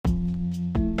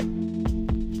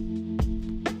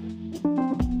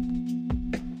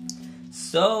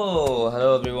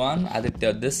Hello everyone,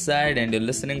 Aditya this side, and you're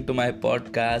listening to my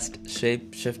podcast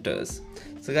Shape Shifters.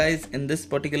 So, guys, in this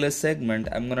particular segment,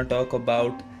 I'm gonna talk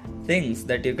about things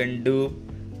that you can do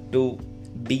to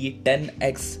be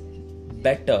 10x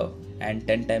better and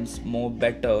 10 times more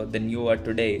better than you are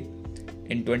today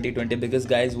in 2020. Because,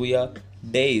 guys, we are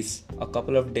a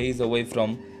couple of days away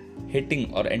from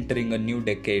hitting or entering a new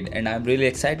decade, and I'm really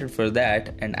excited for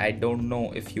that. And I don't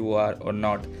know if you are or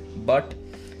not, but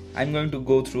I'm going to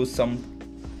go through some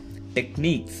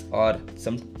techniques or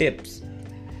some tips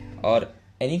or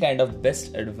any kind of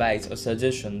best advice or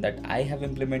suggestion that I have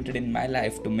implemented in my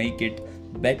life to make it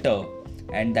better,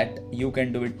 and that you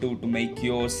can do it too to make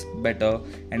yours better.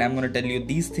 And I'm going to tell you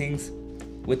these things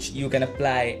which you can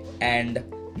apply and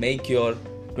make your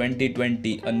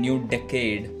 2020 a new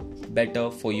decade better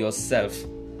for yourself.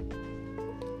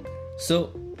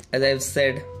 So, as I've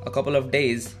said, a couple of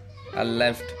days are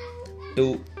left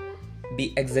to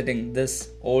be exiting this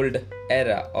old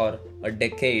era or a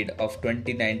decade of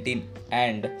 2019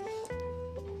 and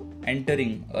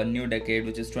entering a new decade,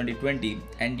 which is 2020,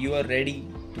 and you are ready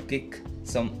to kick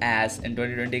some ass in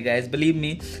 2020. Guys, believe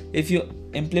me, if you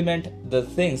implement the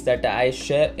things that I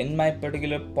share in my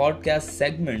particular podcast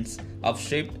segments of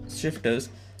Shape Shifters,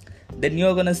 then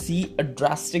you're gonna see a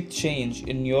drastic change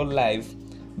in your life,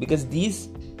 because these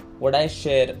what I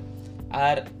share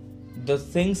are the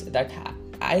things that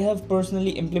I have personally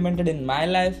implemented in my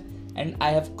life, and I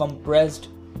have compressed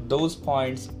those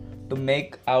points to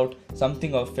make out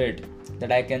something of it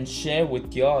that I can share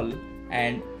with y'all.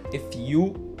 And if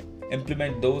you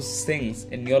implement those things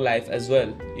in your life as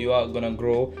well, you are gonna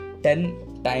grow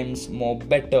 10 times more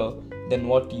better than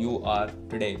what you are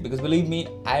today. Because believe me,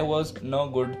 I was no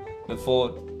good before,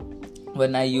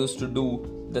 when I used to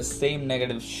do the same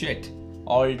negative shit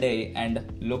all day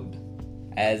and looked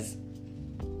as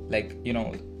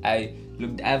I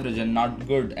looked average and not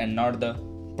good and not the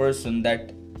person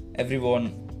that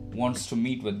everyone wants to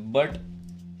meet with. But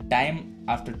time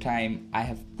after time, I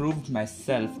have proved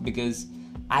myself, because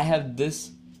I have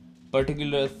this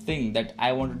particular thing that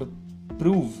I wanted to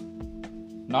prove,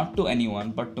 not to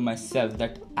anyone but to myself,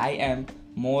 that I am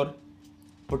more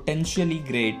potentially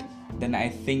great than I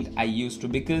think I used to,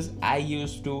 because I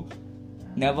used to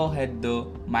never had the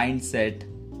mindset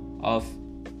of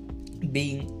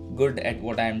being good at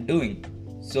what I am doing.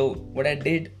 So what I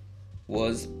did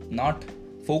was not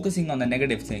focusing on the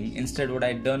negative thing. Instead, what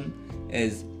I done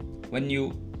is, when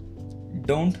you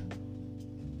don't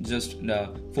just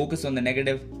focus on the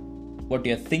negative, what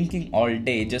you're thinking all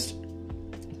day, just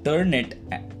turn it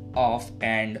off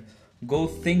and go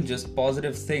think just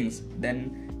positive things.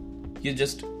 Then you're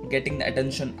just getting the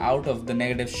attention out of the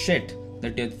negative shit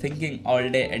that you're thinking all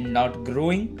day and not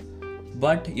growing,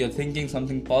 but you're thinking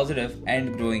something positive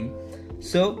and growing.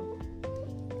 So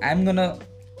I'm gonna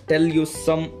tell you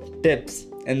some tips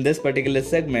in this particular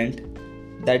segment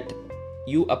that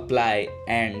you apply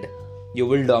and you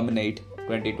will dominate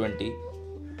 2020.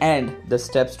 And the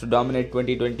steps to dominate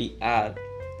 2020 are: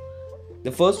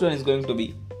 the first one is going to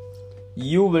be,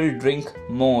 you will drink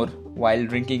more while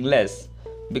drinking less.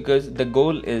 Because the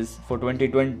goal is for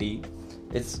 2020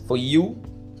 is for you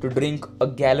to drink a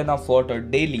gallon of water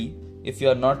daily. If you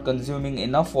are not consuming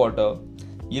enough water,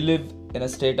 you live in a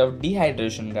state of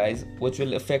dehydration, guys, which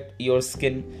will affect your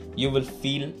skin. You will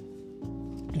feel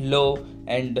low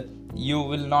and you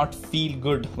will not feel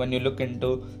good when you look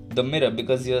into the mirror,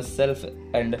 because yourself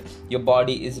and your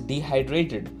body is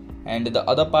dehydrated. And the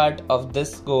other part of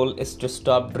this goal is to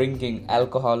stop drinking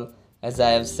alcohol. As I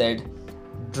have said,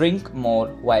 drink more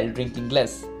while drinking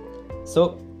less.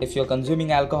 So if you're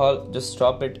consuming alcohol, just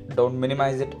stop it. Don't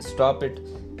minimize it. Stop it.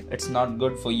 It's not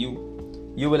good for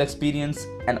you. You will experience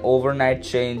an overnight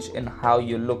change in how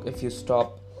you look if you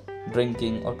stop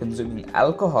drinking or consuming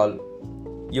alcohol.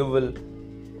 You will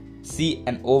see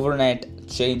an overnight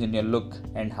change in your look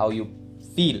and how you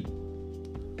feel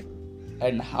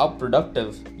and how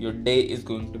productive your day is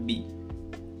going to be.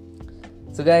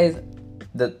 So, guys,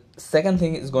 the second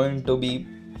thing is going to be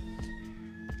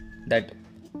that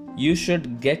you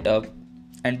should get up.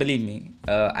 And believe me,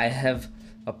 I have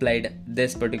applied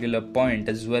this particular point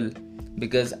as well,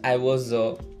 because I was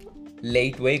a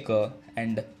late waker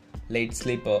and late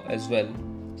sleeper as well.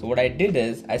 So what I did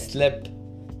is, I slept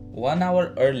 1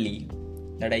 hour early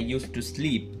that I used to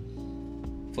sleep.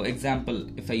 For example,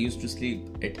 if I used to sleep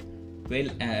at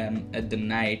 12 a.m. at the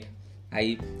night,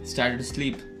 I started to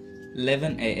sleep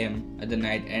 11 a.m. at the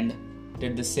night and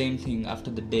did the same thing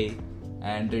after the day,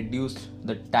 and reduced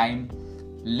the time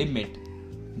limit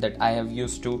that I have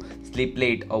used to sleep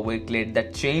late or wake late.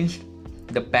 That changed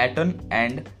the pattern,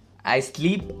 and I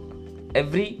sleep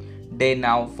every day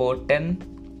now for 10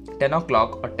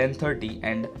 o'clock or 10:30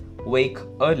 and wake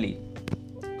early.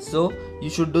 So you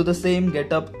should do the same,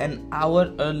 get up an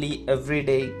hour early every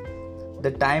day.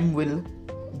 The time will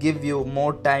give you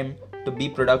more time to be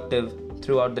productive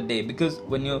throughout the day, because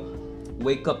when you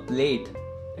wake up late,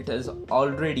 it has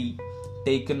already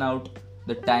taken out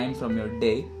the time from your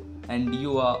day and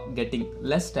you are getting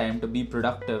less time to be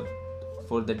productive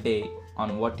for the day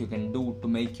on what you can do to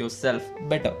make yourself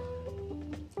better.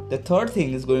 The third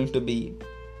thing is going to be,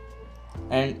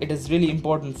 and it is really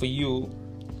important for you,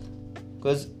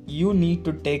 because you need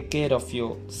to take care of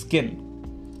your skin.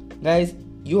 Guys,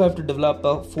 you have to develop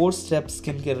a 4-step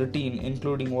skincare routine,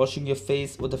 including washing your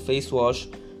face with a face wash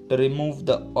to remove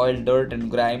the oil, dirt and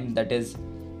grime that is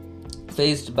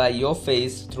faced by your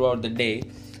face throughout the day,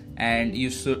 and you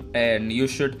should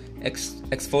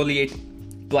exfoliate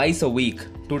twice a week,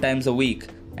 2 times a week,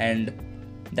 and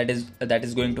that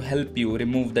is going to help you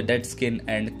remove the dead skin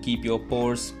and keep your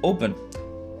pores open.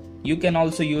 You can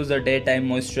also use a daytime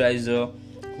moisturizer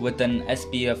with an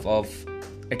SPF of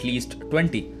at least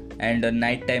 20 and a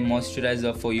nighttime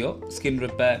moisturizer for your skin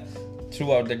repair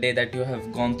throughout the day that you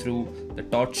have gone through the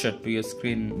torture to your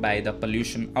skin by the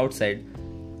pollution outside.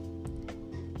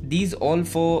 These all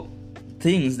 4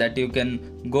 things that you can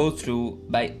go through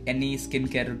by any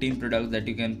skincare routine products that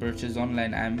you can purchase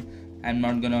online. I'm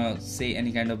not gonna say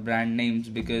any kind of brand names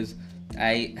because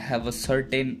I have a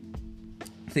certain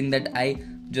thing that I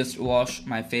just wash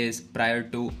my face prior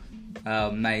to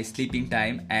my sleeping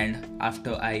time and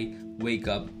after I wake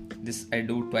up. This I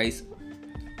do twice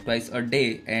a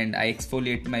day, and I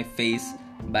exfoliate my face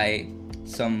by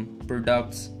some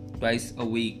products twice a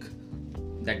week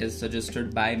that is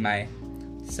suggested by my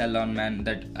salon man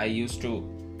that I used to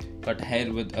cut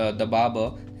hair with the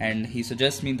barber, and he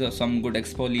suggests me some good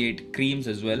exfoliate creams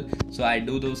as well. So I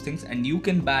do those things, and you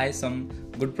can buy some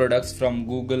good products from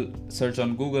Google, search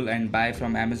on Google and buy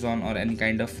from Amazon or any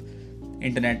kind of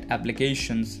internet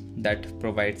applications that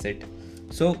provides it.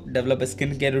 So develop a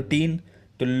skincare routine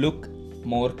to look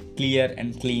more clear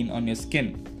and clean on your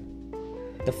skin.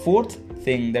 The fourth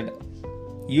thing that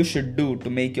you should do to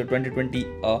make your 2020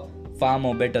 far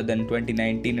more better than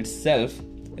 2019 itself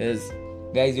is,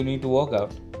 guys, you need to work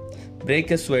out.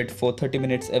 Break a sweat for 30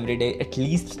 minutes every day, at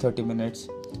least 30 minutes,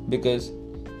 because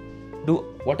do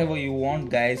whatever you want,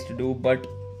 guys, to do, but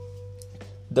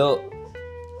the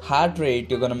heart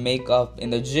rate you're gonna make up in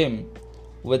the gym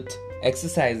with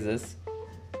exercises,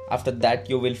 after that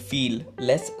you will feel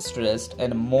less stressed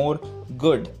and more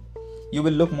good. You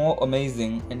will look more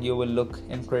amazing and you will look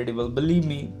incredible. Believe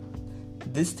me,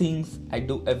 these things I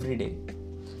do every day.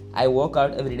 I work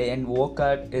out every day, and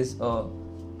workout is a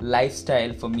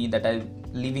lifestyle for me that I'm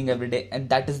living every day, and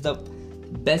that is the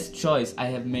best choice I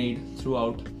have made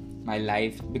throughout my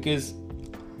life, because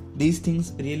these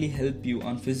things really help you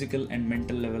on physical and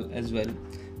mental level as well.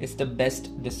 It's the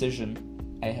best decision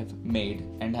I have made,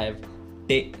 and I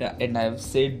have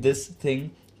said this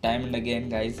thing time and again,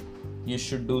 guys. You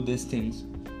should do these things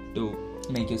to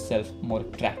make yourself more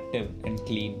attractive and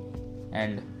clean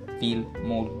and feel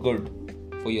more good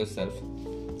for yourself.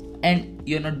 And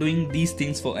you're not doing these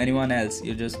things for anyone else.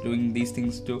 You're just doing these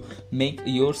things to make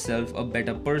yourself a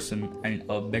better person and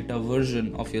a better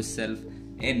version of yourself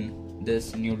in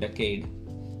this new decade.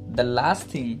 The last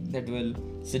thing that will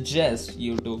suggest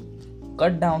you to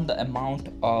cut down the amount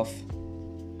of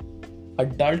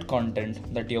adult content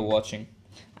that you're watching.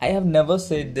 I have never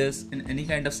said this in any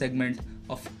kind of segment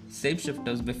of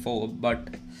Shapeshifters before, but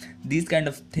these kind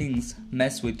of things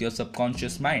mess with your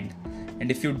subconscious mind.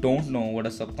 And if you don't know what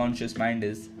a subconscious mind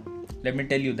is, let me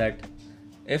tell you that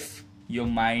if your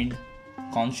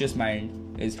conscious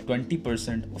mind is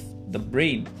 20% of the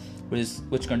brain,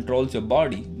 which controls your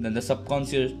body, then the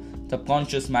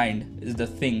subconscious mind is the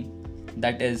thing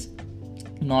that is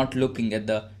not looking at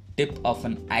the tip of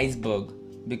an iceberg.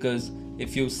 Because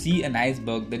if you see an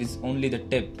iceberg, there is only the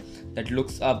tip that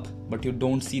looks up, but you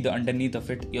don't see the underneath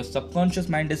of it. Your subconscious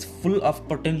mind is full of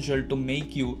potential to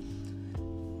make you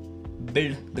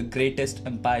build the greatest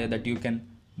empire that you can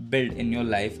build in your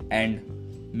life and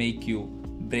make you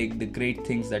break the great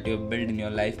things that you have built in your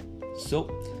life. So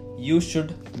you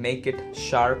should make it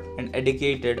sharp and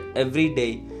educated every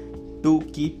day to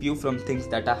keep you from things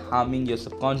that are harming your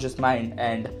subconscious mind.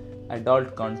 And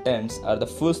adult contents are the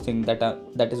first thing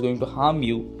that is going to harm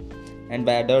you. And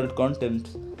by adult content,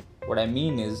 what I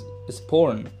mean is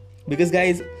porn. Because,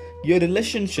 guys, your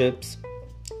relationships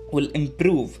will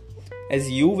improve as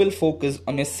you will focus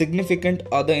on your significant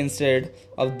other instead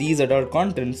of these adult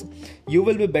contents. You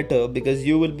will be better because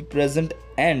you will be present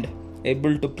and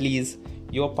able to please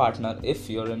your partner if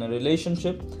you're in a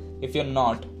relationship. If you're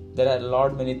not, there are a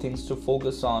lot many things to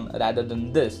focus on rather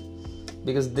than this,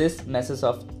 because this messes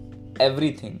up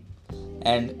everything.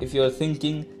 And if you're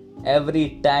thinking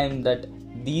every time that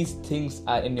these things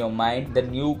are in your mind,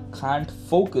 then you can't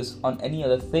focus on any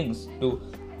other things to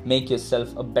make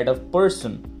yourself a better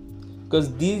person,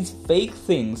 because these fake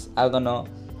things are gonna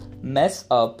mess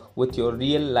up with your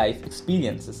real life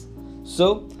experiences.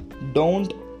 So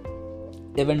don't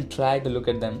even try to look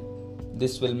at them.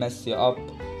 This will mess you up.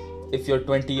 If you're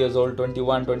 20 years old,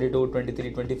 21, 22,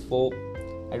 23, 24,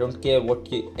 I don't care what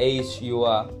age you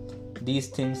are, these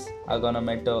things are gonna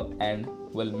matter and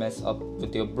will mess up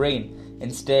with your brain.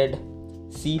 Instead,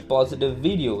 see positive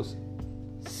videos.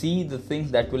 See the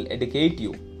things that will educate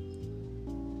you.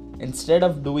 Instead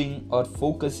of doing or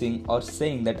focusing or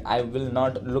saying that I will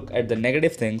not look at the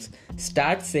negative things,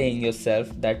 start saying yourself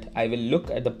that I will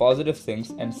look at the positive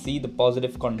things and see the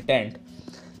positive content.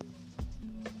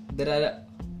 There are a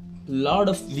lot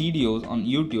of videos on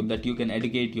YouTube that you can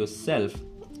educate yourself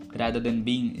rather than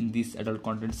being in these adult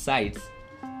content sites.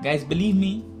 Guys, believe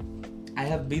me, I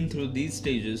have been through these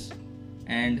stages,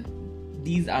 and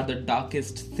these are the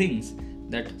darkest things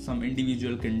that some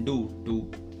individual can do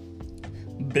to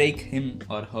break him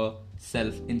or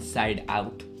herself inside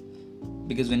out.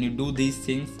 Because when you do these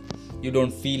things, you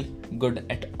don't feel good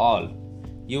at all.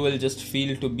 You will just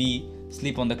feel to be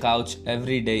sleep on the couch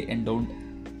every day and don't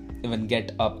even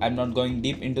get up. I'm not going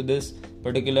deep into this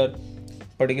particular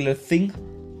thing.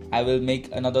 I will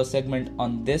make another segment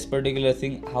on this particular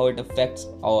thing, how it affects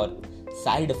or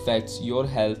side effects your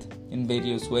health in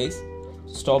various ways.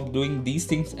 Stop doing these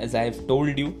things as I have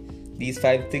told you, these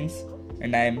 5 things,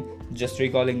 and I am just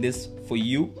recalling this for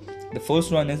you. The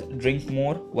first one is drink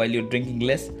more while you're drinking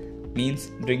less, means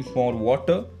drink more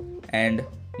water and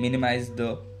minimize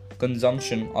the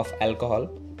consumption of alcohol.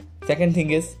 Second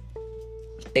thing is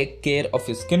take care of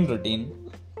your skin routine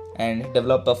and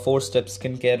develop a 4-step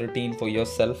skincare routine for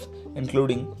yourself,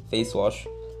 including face wash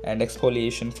and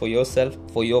exfoliation for yourself,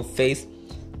 for your face.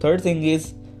 Third thing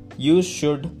is you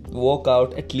should work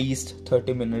out at least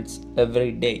 30 minutes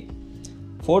every day.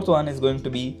 Fourth one is going to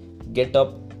be get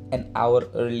up an hour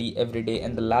early every day.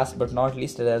 And the last but not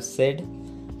least, as I've said,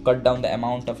 cut down the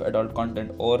amount of adult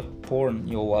content or porn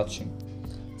you're watching.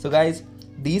 So guys,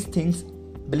 these things,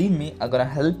 believe me, are gonna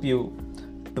help you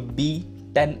to be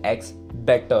 10x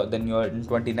better than you are in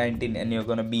 2019, and you're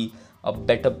gonna be a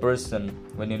better person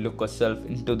when you look yourself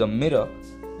into the mirror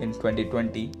in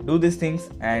 2020. Do these things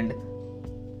and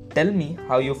tell me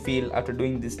how you feel after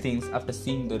doing these things, after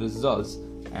seeing the results,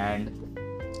 and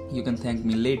you can thank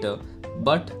me later.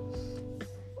 But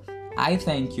I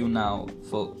thank you now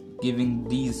for giving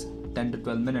these 10 to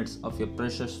 12 minutes of your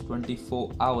precious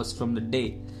 24 hours from the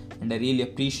day, and I really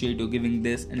appreciate you giving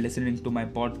this and listening to my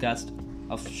podcast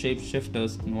of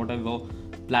Shapeshifters. In whatever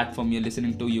platform you're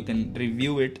listening to, you can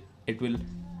review it. It will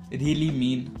really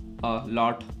mean a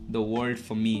lot the world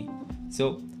for me.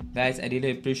 So guys, I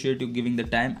really appreciate you giving the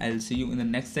time. I'll see you in the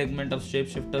next segment of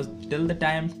Shapeshifters. Till the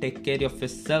time, take care of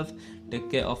yourself, take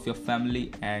care of your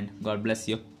family, and God bless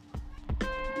you.